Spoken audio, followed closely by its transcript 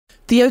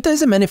Toyota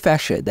is a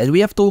manufacturer that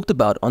we have talked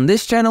about on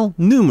this channel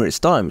numerous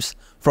times,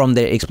 from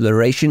their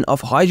exploration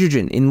of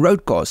hydrogen in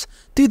road cars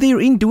to their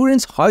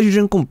endurance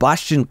hydrogen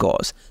combustion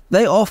cars.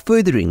 They are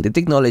furthering the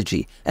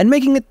technology and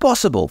making it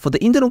possible for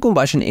the internal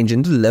combustion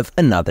engine to live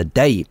another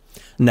day.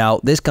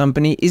 Now, this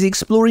company is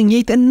exploring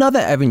yet another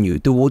avenue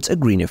towards a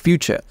greener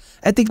future,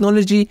 a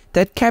technology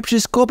that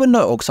captures carbon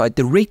dioxide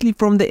directly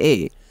from the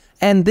air,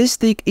 and this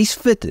tech is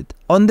fitted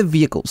on the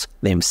vehicles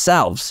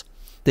themselves.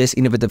 This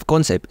innovative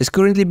concept is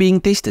currently being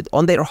tested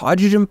on their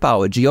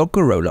hydrogen-powered GR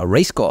Corolla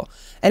race car,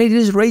 and it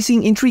is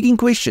raising intriguing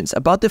questions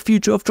about the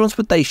future of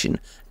transportation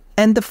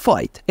and the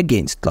fight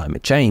against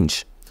climate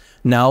change.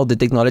 Now, the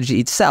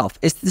technology itself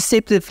is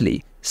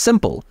deceptively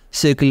simple.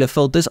 Circular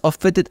filters are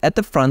fitted at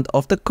the front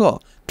of the car,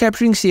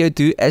 capturing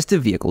CO2 as the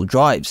vehicle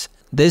drives.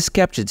 This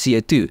captured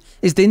CO2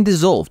 is then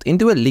dissolved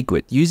into a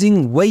liquid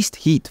using waste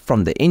heat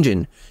from the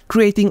engine,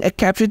 creating a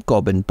captured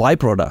carbon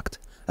byproduct.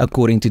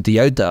 According to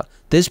Toyota,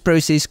 this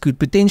process could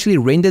potentially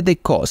render their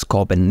cars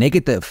carbon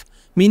negative,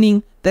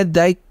 meaning that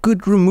they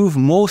could remove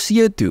more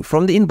CO2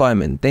 from the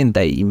environment than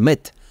they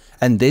emit.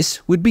 And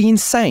this would be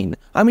insane.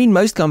 I mean,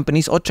 most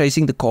companies are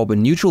chasing the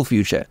carbon neutral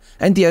future,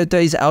 and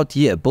Toyota is out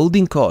here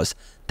building cars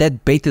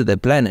that better the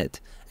planet.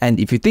 And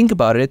if you think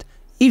about it,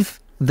 if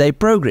they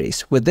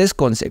progress with this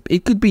concept,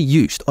 it could be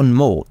used on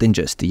more than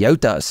just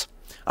Toyotas.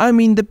 I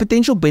mean, the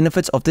potential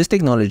benefits of this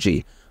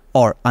technology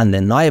are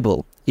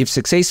undeniable. If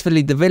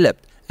successfully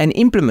developed and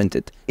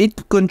implemented, it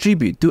could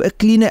contribute to a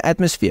cleaner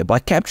atmosphere by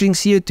capturing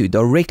CO2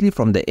 directly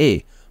from the air,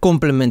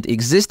 complement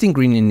existing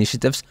green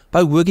initiatives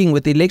by working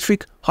with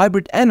electric,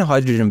 hybrid and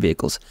hydrogen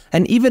vehicles,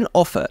 and even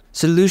offer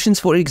solutions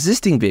for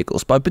existing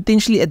vehicles by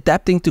potentially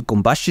adapting to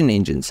combustion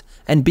engines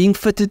and being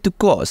fitted to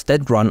cars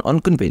that run on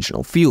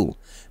conventional fuel.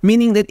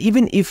 Meaning that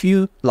even if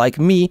you, like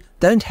me,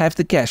 don't have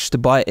the cash to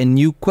buy a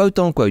new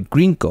quote-unquote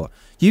green car,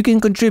 you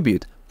can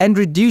contribute and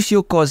reduce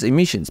your car's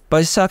emissions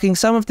by sucking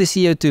some of the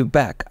CO2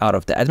 back out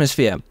of the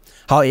atmosphere.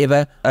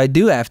 However, I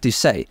do have to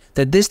say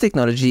that this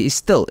technology is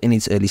still in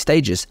its early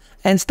stages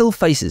and still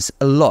faces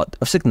a lot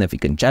of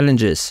significant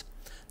challenges.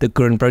 The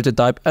current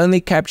prototype only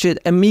captured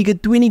a meager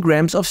 20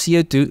 grams of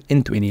CO2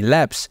 in 20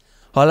 laps,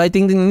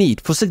 highlighting the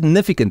need for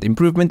significant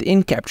improvement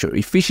in capture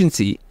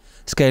efficiency.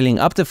 Scaling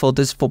up the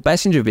filters for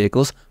passenger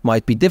vehicles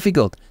might be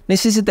difficult,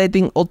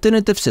 necessitating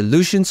alternative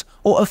solutions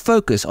or a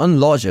focus on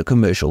larger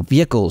commercial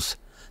vehicles.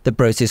 The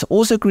process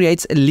also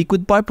creates a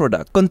liquid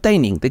byproduct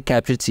containing the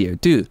captured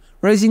CO2,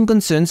 raising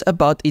concerns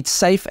about its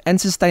safe and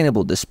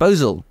sustainable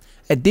disposal.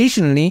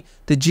 Additionally,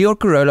 the GR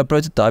Corolla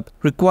prototype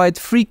required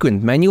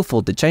frequent manual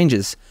filter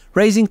changes,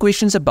 raising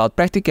questions about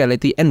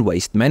practicality and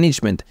waste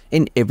management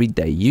in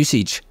everyday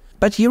usage.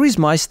 But here is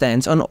my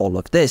stance on all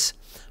of this.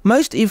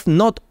 Most, if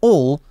not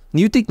all,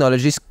 new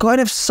technologies kind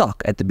of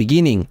suck at the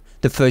beginning.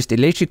 The first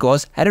electric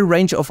cars had a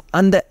range of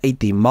under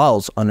 80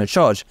 miles on a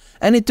charge,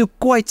 and it took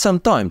quite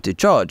some time to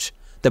charge.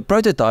 The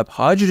prototype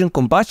hydrogen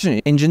combustion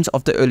engines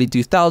of the early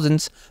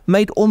 2000s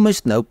made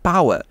almost no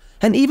power,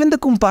 and even the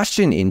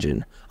combustion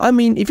engine. I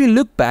mean, if you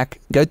look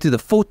back, go to the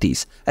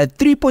 40s, a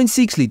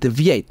 3.6 litre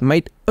V8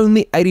 made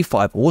only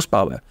 85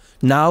 horsepower.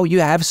 Now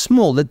you have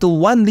small little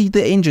 1 litre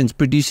engines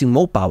producing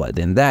more power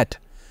than that.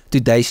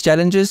 Today's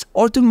challenges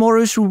are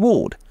tomorrow's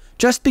reward.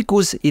 Just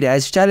because it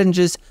has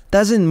challenges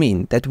doesn't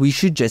mean that we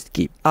should just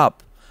keep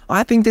up.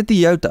 I think that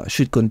Toyota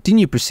should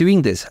continue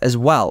pursuing this as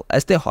well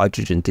as their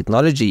hydrogen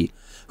technology.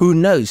 Who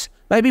knows,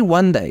 maybe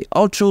one day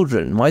our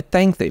children might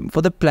thank them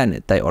for the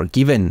planet they are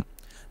given.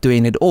 To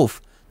end it off,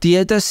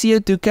 Toyota's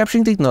CO2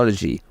 capturing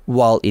technology,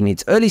 while in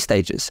its early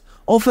stages,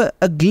 offer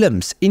a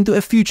glimpse into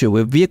a future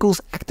where vehicles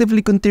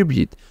actively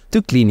contribute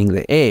to cleaning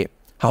the air.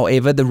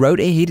 However, the road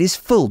ahead is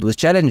filled with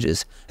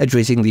challenges.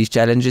 Addressing these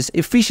challenges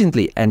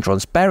efficiently and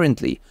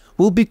transparently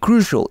will be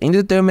crucial in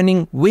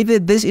determining whether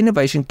this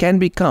innovation can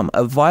become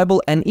a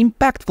viable and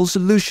impactful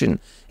solution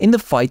in the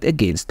fight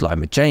against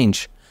climate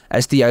change.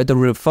 As Toyota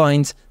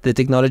refines the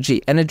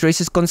technology and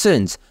addresses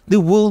concerns, the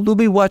world will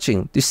be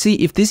watching to see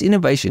if this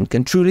innovation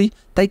can truly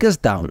take us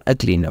down a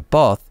cleaner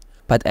path.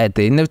 But at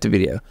the end of the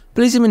video,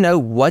 please let me know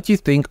what you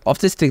think of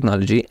this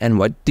technology and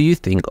what do you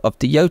think of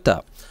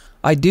Toyota.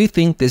 I do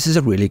think this is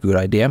a really good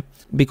idea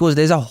because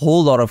there's a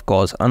whole lot of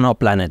cars on our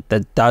planet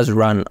that does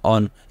run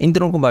on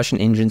internal combustion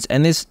engines,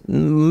 and there's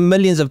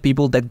millions of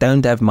people that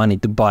don't have money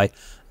to buy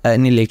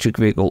an electric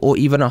vehicle or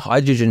even a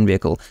hydrogen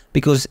vehicle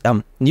because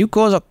new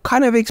cars are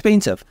kind of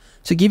expensive.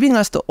 So giving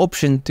us the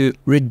option to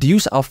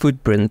reduce our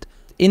footprint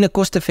in a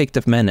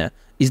cost-effective manner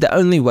is the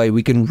only way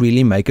we can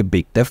really make a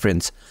big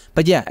difference.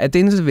 But yeah, at the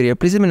end of the video,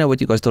 please let me know what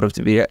you guys thought of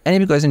the video, and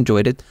if you guys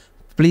enjoyed it,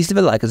 please leave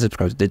a like and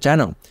subscribe to the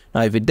channel.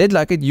 Now, if you did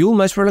like it, you'll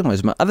most probably like most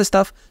of my other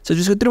stuff, so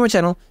just go through my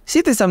channel, see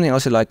if there's something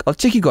else you like. I'll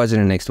check you guys in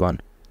the next one.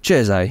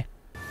 Cheers, eh?